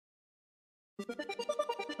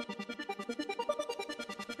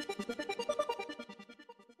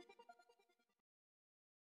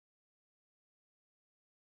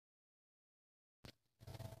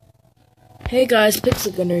Hey guys,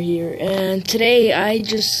 Pixel Gunner here, and today I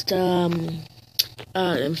just let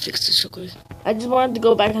me fix this real quick. I just wanted to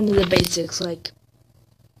go back into the basics, like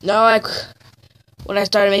when I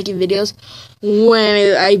started making videos,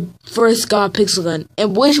 when I first got Pixel Gun,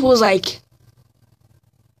 and which was like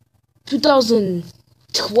 2012.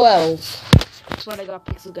 That's when I got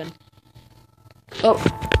Pixel Gun. Oh,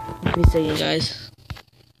 let me see you guys.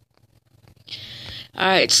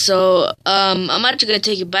 Alright, so, I'm actually gonna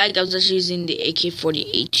take it back. I was actually using the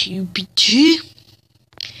AK-48 UPG.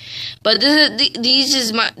 But this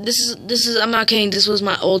is, I'm not kidding, this was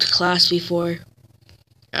my old class before.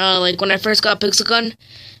 Like, when I first got Pixel Gun,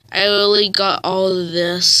 I literally got all of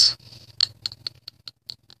this.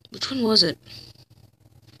 Which one was it?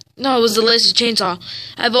 No, it was the laser chainsaw.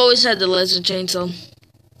 I've always had the laser chainsaw.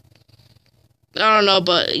 I don't know,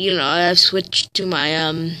 but, you know, I've switched to my,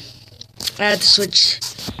 I had to switch.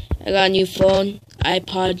 I got a new phone.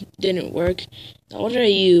 iPod didn't work. Now, what did I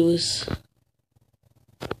use?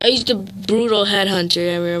 I used a brutal headhunter,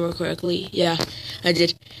 if I remember correctly. Yeah, I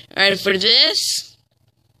did. Alright, for this.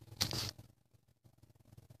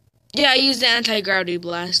 Yeah, I used the anti-gravity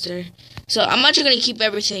blaster. So, I'm actually going to keep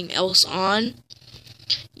everything else on.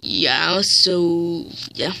 Yeah, so,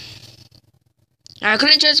 yeah. I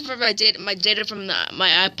couldn't transfer my data from my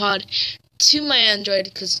iPod to my Android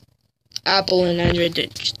because Apple and Android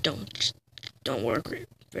just don't work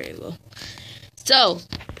very well. So,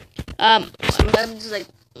 I'm just like,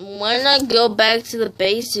 why not go back to the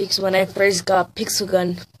basics when I first got Pixel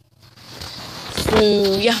Gun?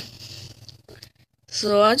 So yeah.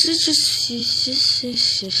 So I'll just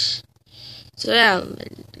so yeah,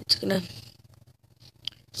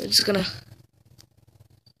 we're just gonna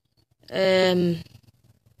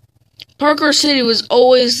Parkour City was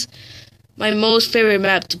always my most favorite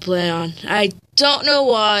map to play on. I don't know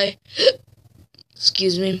why.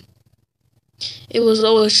 Excuse me. It was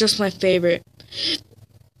always just my favorite.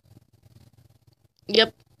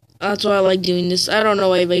 Yep. That's why I like doing this. I don't know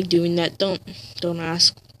why I like doing that. Don't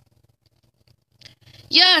ask.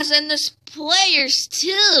 Yes, and there's players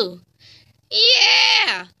too.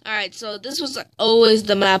 Yeah! Alright, so this was always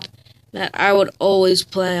the map that I would always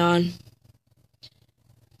play on.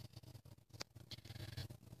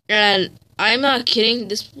 And I'm not kidding.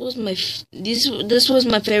 This was my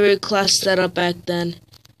favorite class setup back then.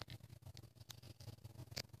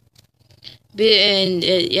 And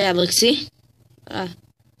yeah, look, see,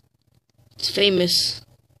 it's famous.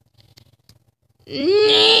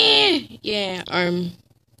 Yeah,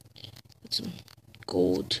 some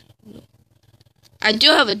gold. I do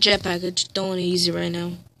have a jetpack. I just don't want to use it right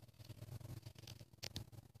now.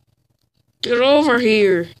 Get over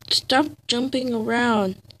here! Stop jumping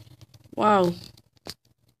around. Wow.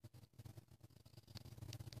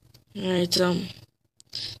 Alright,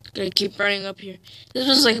 gonna keep running up here. This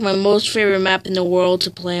was like my most favorite map in the world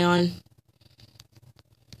to play on.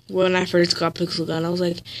 When I first got Pixel Gun, I was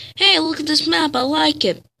like, hey, look at this map, I like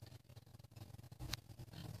it.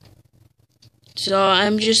 So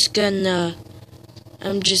I'm just gonna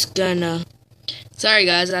sorry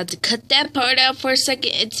guys, I had to cut that part out for a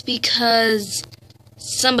second. It's because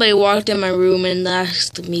somebody walked in my room and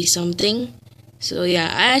asked me something. So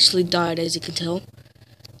yeah, I actually died, as you can tell.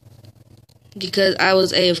 Because I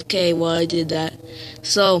was AFK while I did that.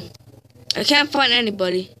 So, I can't find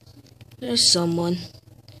anybody. There's someone.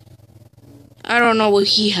 I don't know what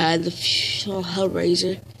he had. The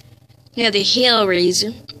Hellraiser. Yeah, the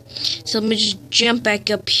Hellraiser. So let me just jump back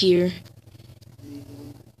up here.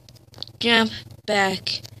 Jump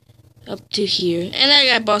back up to here. And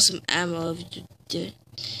then I bought some ammo.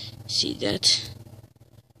 See that?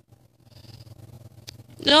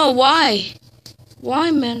 No, why?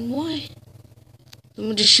 Why, man? Why? I'm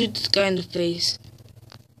gonna just shoot this guy in the face.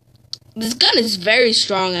 This gun is very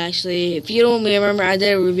strong, actually. If you don't remember, I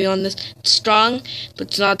did a review on this. It's strong, but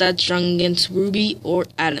it's not that strong against Ruby or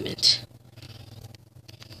Adamant.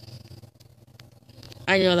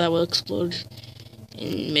 I know that will explode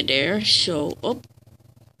in midair, so... Oh,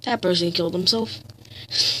 that person killed himself.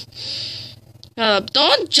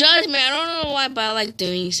 Don't judge me. I don't know why, but I like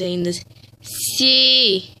saying this.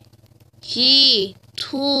 See, he,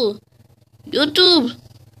 too. YouTube.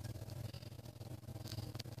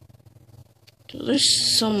 So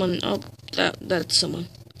there's someone. Oh, that's someone.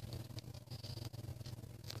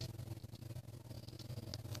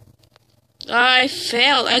 I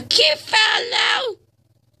failed. I keep failing now.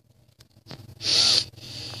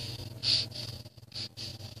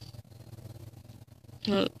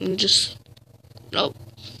 Just nope.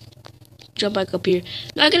 Jump back up here.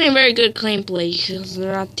 Not getting very good gameplay because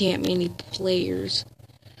there are not that many players.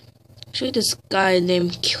 Shoot this guy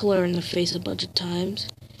named Killer in the face a bunch of times.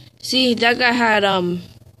 See, that guy had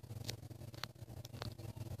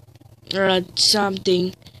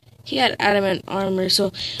something. He had adamant armor,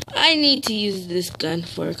 so I need to use this gun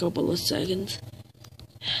for a couple of seconds.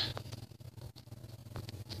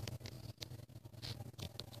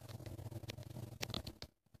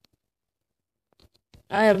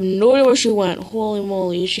 I have no idea where she went. Holy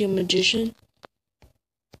moly, is she a magician?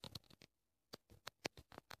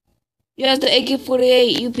 You have the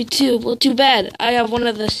AK-48 UP2. Well, too bad. I have one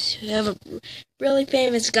of the. I have a really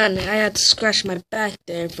famous gun. I had to scratch my back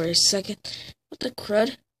there for a second. What the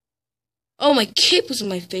crud? Oh, my cape was in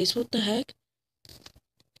my face. What the heck?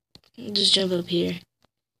 I'll just jump up here.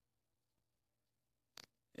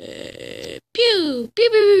 Pew! Pew, pew,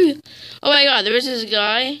 pew! Oh my god, there was this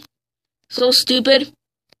guy. So stupid.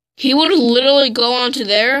 He would literally go onto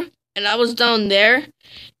there, and I was down there,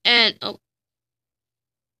 and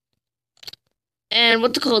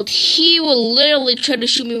what's it called? He will literally try to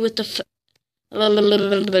shoot me with the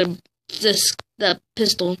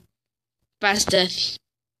pistol. Fast death.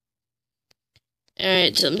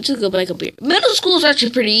 Alright, so I'm just gonna go back up here. Middle school is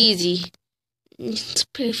actually pretty easy. It's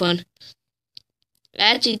pretty fun.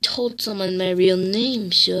 I actually told someone my real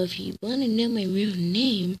name, so if you want to know my real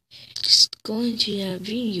name, just go into that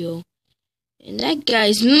video. And that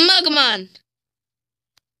guy's Mugman!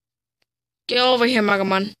 Get over here,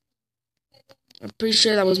 Mugman. I'm pretty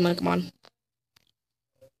sure that was Mugman.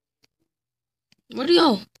 Where'd he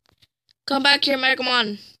go? Come back here,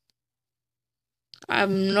 Mugman. I have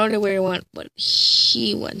no idea where he went, but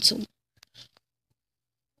he went somewhere.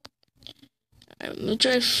 I'm gonna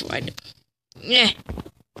try to find him. Yeah.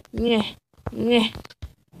 Yeah. Yeah.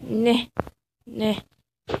 Yeah. Yeah.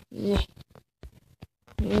 Yeah.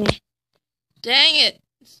 Yeah. Dang it!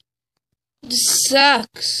 This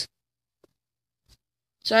sucks.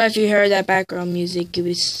 Sorry if you heard that background music. It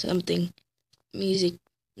was something. Music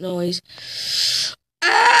noise.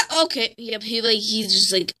 Ah! Okay. Yep, he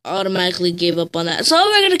just automatically gave up on that. So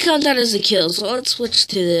we're gonna count that as a kill. So let's switch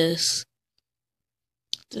to this.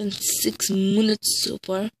 It's been 6 minutes so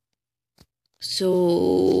far.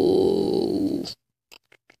 So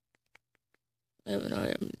I have an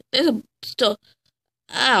item. There's a still.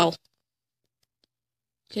 Ow.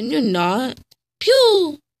 Can you not?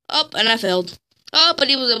 Pew! Oh, and I failed. Oh, but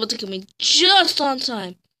he was able to kill me just on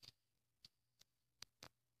time.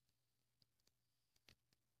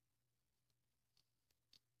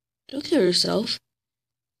 Don't kill yourself.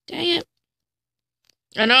 Dang it.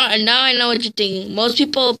 I know, and now I know what you're thinking. Most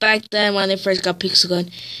people back then, when they first got Pixel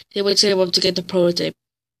Gun, they would save up to get the prototype.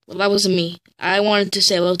 Well, that wasn't me. I wanted to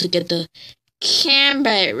save up to get the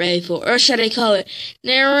combat rifle, or should I call it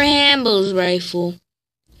the Rambo's rifle?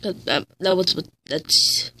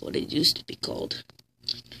 That's what it used to be called.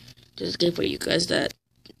 Just good for you guys that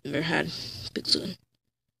never had Pixel Gun.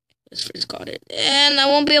 Just first got it, and I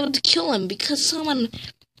won't be able to kill him because someone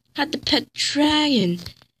had the pet dragon.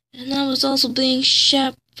 And I was also being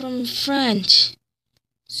shot from front.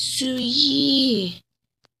 So yeah.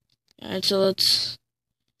 Alright, so let's.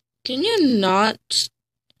 Can you not?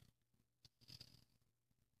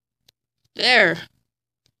 There.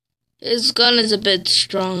 His gun is a bit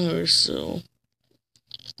stronger, so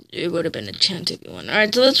it would have been a chance if you want.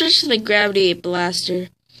 Alright, so let's switch to the gravity blaster.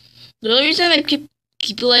 The only reason I keep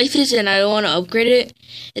it like this and I don't want to upgrade it,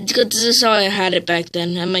 it's because this is how I had it back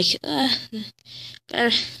then. I'm like,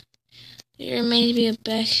 better. It reminds me of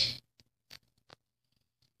back.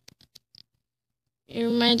 It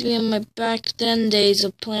reminds me of my back then days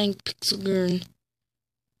of playing Pixel Gun.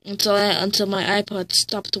 Until my iPod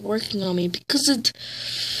stopped working on me because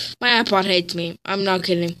my iPod hates me. I'm not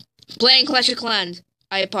kidding. Playing Clash of Clans,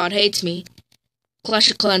 iPod hates me. Clash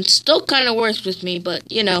of Clans still kind of works with me,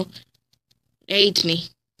 but you know, it hates me.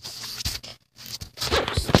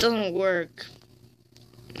 It doesn't work.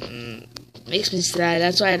 Makes me sad.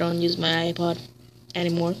 That's why I don't use my iPod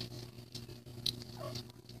anymore.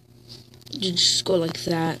 You just go like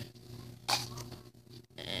that.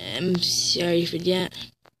 I'm sorry for that.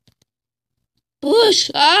 Push!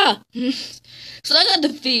 Ah! So I got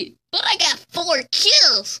defeat, but I got 4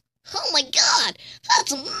 kills! Oh my god!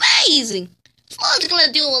 That's amazing! So I'm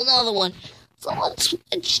gonna do another one. So let's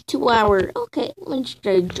switch to our. Okay, let's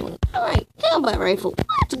try join. Alright, combat rifle.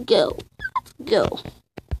 Let's go. Let's go.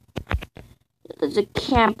 There's a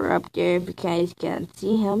camper up there if you guys can't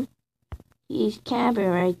see him. He's camping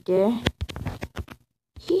right there.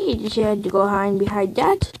 He just had to go hide behind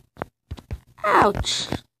that. Ouch.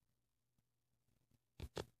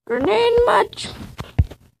 Grenade much?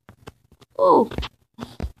 Oh.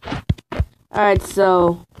 Alright,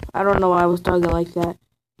 so I don't know why I was talking like that.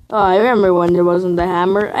 Oh, I remember when there wasn't the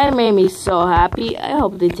hammer. It made me so happy. I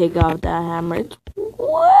hope they take out that hammer. It's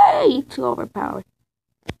way too overpowered.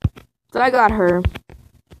 So I got her.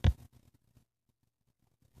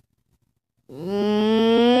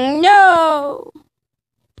 No!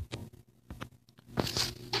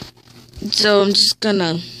 So I'm just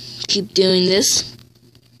gonna keep doing this.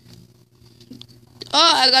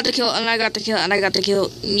 Oh, I got the kill, and I got the kill, and I got the kill.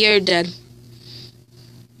 You're dead.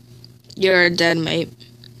 You're dead, mate.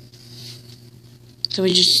 So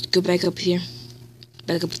we just go back up here.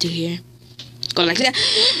 Back up to here. Go like that.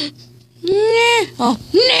 Oh,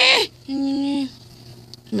 nah.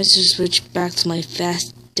 Let's just switch back to my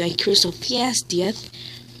crystal fast death.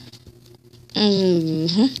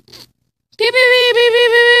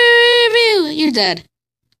 You're dead.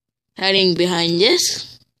 Hiding behind this.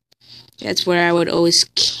 That's where I would always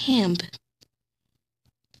camp.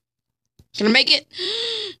 Can I make it?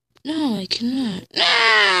 No, I cannot.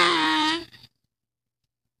 Ah!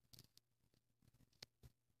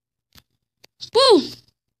 Woo!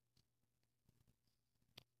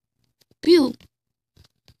 Pew!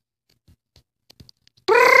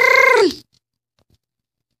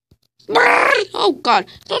 Oh god,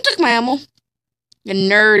 don't take my ammo. You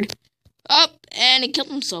nerd. Up, and he killed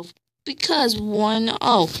himself. Because one,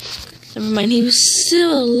 oh, never mind, he was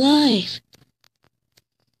still alive.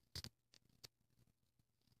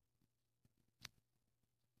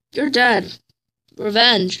 You're dead.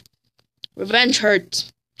 Revenge. Revenge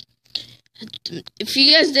hurts. If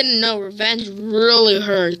you guys didn't know, revenge really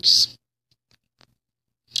hurts.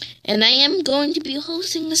 And I am going to be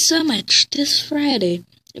hosting the summit this Friday.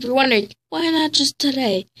 If you're wondering, why not just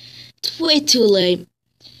today? It's way too late.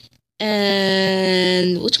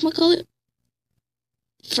 And whatchamacallit?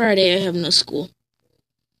 Friday I have no school.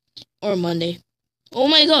 Or Monday. Oh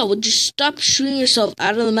my god, would you stop shooting yourself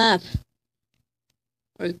out of the map?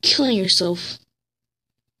 Or killing yourself?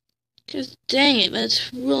 Because dang it,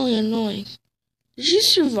 that's really annoying. Did you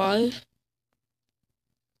survive?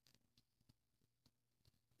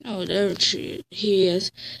 Oh, there he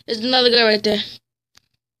is. There's another guy right there.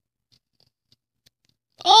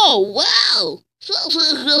 Oh, wow!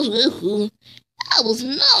 That was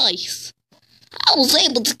nice. I was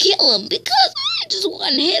able to kill him because I just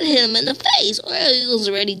one hit him in the face, or he was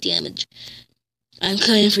already damaged. I'm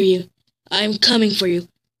coming for you. I'm coming for you.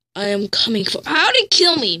 I am coming for. How did he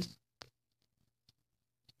kill me?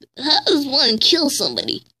 How does one kill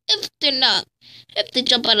somebody if they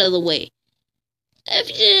jump out of the way? If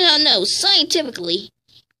you did not know, scientifically,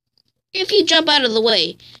 if you jump out of the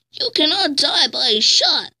way, you cannot die by a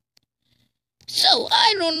shot. So,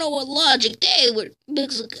 I don't know what logic they were,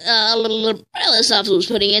 Microsoft was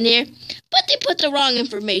putting in here, but they put the wrong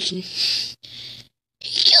information. He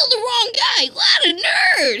killed the wrong guy. What a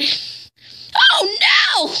nerd! Oh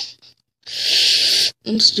no!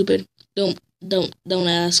 I'm stupid. Don't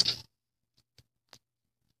ask.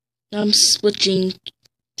 I'm switching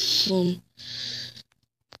from.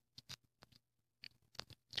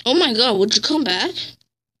 Oh my god, would you come back?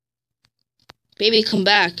 Baby, come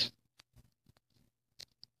back.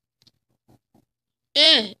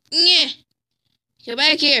 Yeah. Get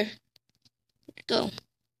back here. Go.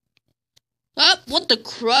 Oh, what the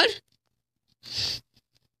crud?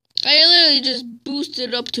 I literally just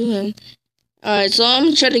boosted up to him. Alright, so I'm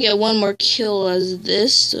gonna try to get one more kill as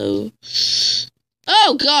this, so.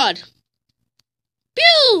 Oh god!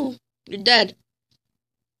 Pew! You're dead.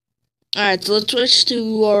 Alright, so let's switch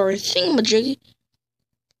to our thingamajig.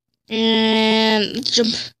 And let's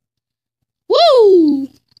jump. Woo!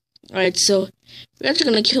 Alright, so we're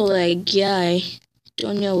actually gonna kill that guy.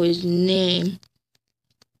 Don't know his name.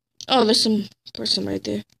 Oh, there's some person right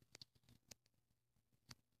there.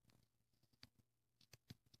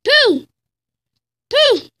 Pooh!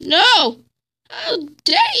 Pooh! No! How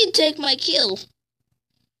dare you take my kill?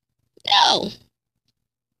 No!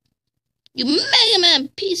 You Mega Man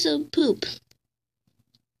piece of poop.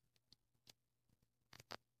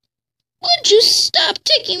 Would you stop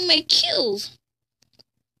taking my kills?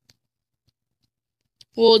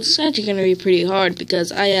 Well, it's actually going to be pretty hard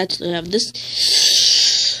because I actually have this.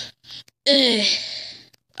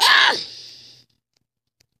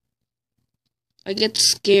 I get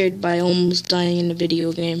scared by almost dying in a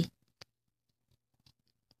video game.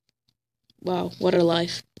 Wow, what a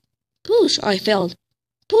life. Push, I failed.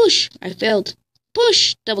 Push, I failed.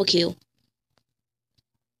 Push, double kill.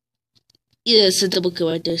 Yeah, it's a double kill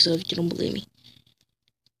right there, so if you don't believe me.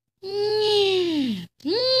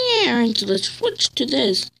 Yeah, so let's switch to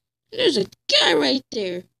this. There's a guy right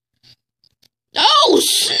there. Oh,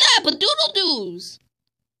 snap! A doodle-doos!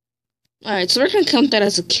 Alright, so we're gonna count that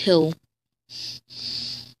as a kill.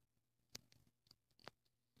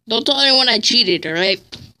 Don't tell anyone I cheated, alright?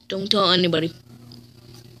 Don't tell anybody.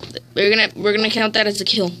 We're gonna count that as a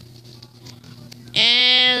kill.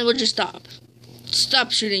 And we'll just stop.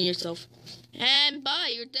 Stop shooting yourself. And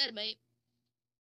bye, you're dead, mate.